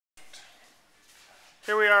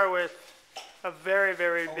Here we are with a very,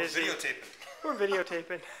 very busy. We're videotaping. We're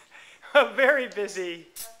videotaping. A very busy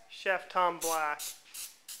Chef Tom Black.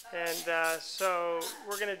 And so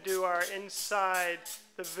we're going to do our inside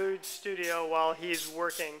the VUDE Studio while he's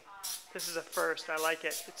working. This is a first. I like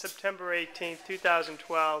it. It's September 18th,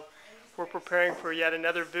 2012. We're preparing for yet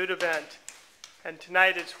another VUDE event. And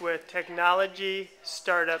tonight it's with technology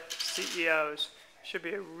startup CEOs. Should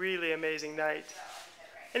be a really amazing night.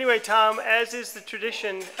 Anyway, Tom, as is the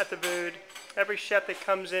tradition at the VUDE, every chef that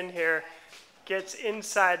comes in here gets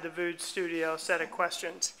inside the VUDE Studio set of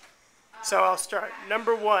questions. So I'll start.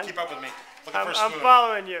 Number one. Keep up with me. I'm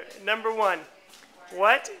following you. Number one.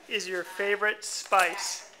 What is your favorite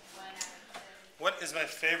spice? What is my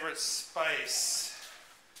favorite spice?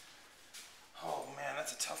 Oh man,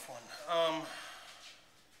 that's a tough one.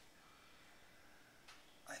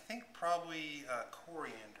 I think probably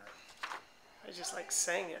coriander. I just like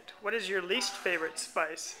saying it. What is your least favorite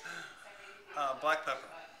spice? Black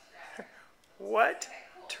pepper. What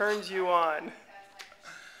turns you on?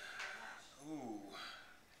 Ooh.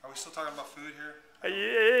 Are we still talking about food here?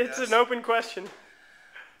 It's an open question.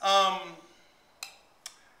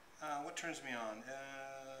 What turns me on?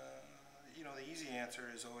 You know, the easy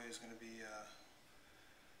answer is always going to be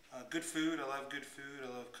good food. I love good food. I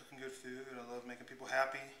love cooking good food. I love making people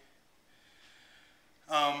happy.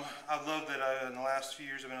 I love that in the last few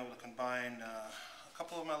years I've been able to combine a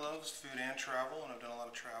couple of my loves, food and travel, and I've done a lot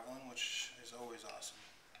of traveling, which is always awesome.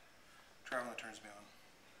 Traveling turns me on.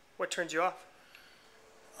 What turns you off?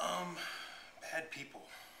 Bad people.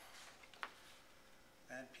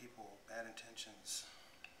 Bad people, bad intentions.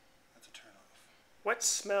 That's a turn off. What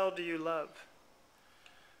smell do you love?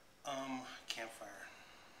 Campfire.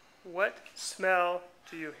 What smell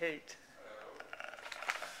do you hate?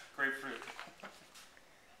 Grapefruit.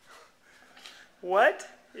 What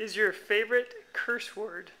is your favorite curse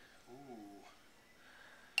word? Ooh.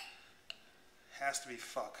 Has to be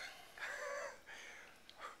fuck.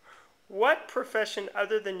 What profession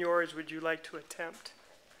other than yours would you like to attempt?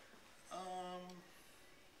 Wow.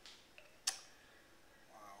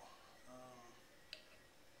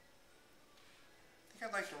 I think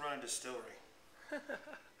I'd like to run a distillery.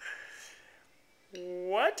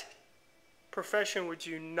 What profession would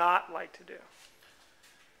you not like to do?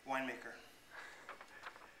 Winemaker.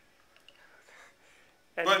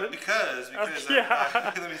 And But because let me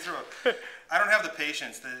throw it. I don't have the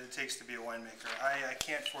patience that it takes to be a winemaker. I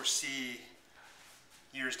can't foresee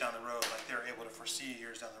years down the road like they're able to foresee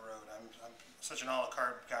years down the road. I'm such an a la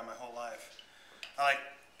carte guy my whole life. I like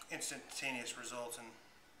instantaneous results, and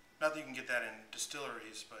not that you can get that in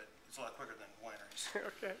distilleries, but it's a lot quicker than wineries.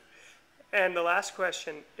 Okay. And the last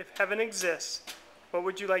question, if heaven exists, what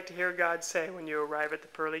would you like to hear God say when you arrive at the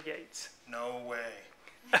pearly gates? No way.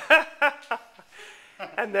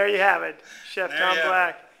 And there you have it, Chef Tom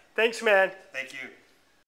Black. Thanks, man. Thank you.